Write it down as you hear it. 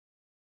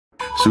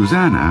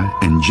Susanna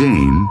and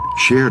Jane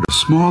shared a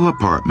small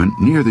apartment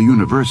near the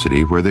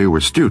university where they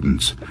were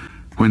students.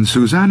 When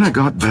Susanna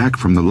got back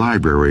from the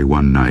library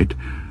one night,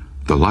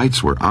 the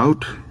lights were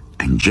out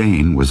and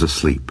Jane was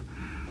asleep.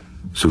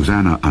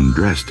 Susanna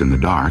undressed in the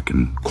dark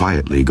and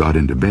quietly got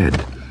into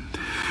bed.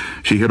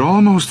 She had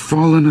almost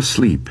fallen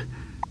asleep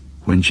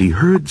when she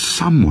heard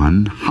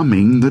someone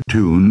humming the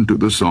tune to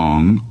the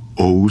song,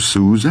 "Oh,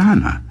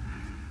 Susanna."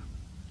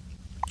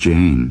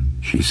 "Jane,"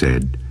 she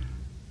said,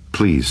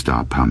 "please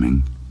stop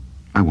humming.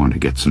 I want to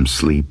get some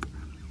sleep."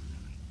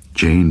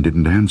 Jane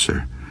didn't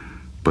answer,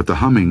 but the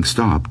humming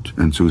stopped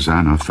and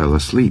Susanna fell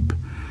asleep.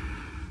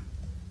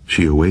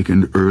 She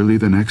awakened early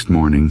the next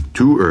morning,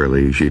 too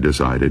early, she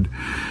decided,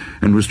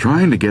 and was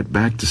trying to get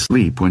back to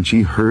sleep when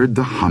she heard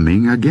the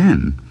humming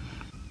again.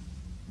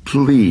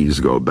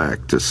 "Please go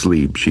back to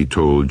sleep," she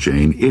told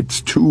Jane.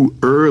 "It's too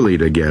early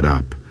to get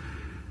up."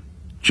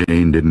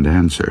 Jane didn't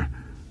answer,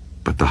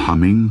 but the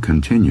humming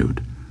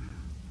continued.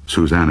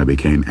 Susanna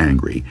became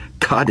angry.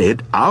 "Cut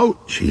it out,"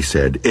 she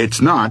said.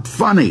 "It's not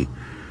funny."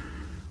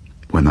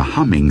 When the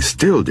humming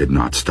still did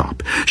not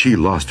stop, she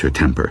lost her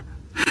temper.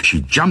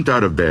 She jumped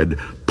out of bed,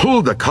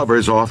 pulled the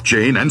covers off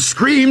Jane, and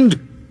screamed.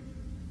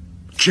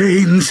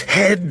 Jane's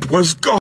head was gone.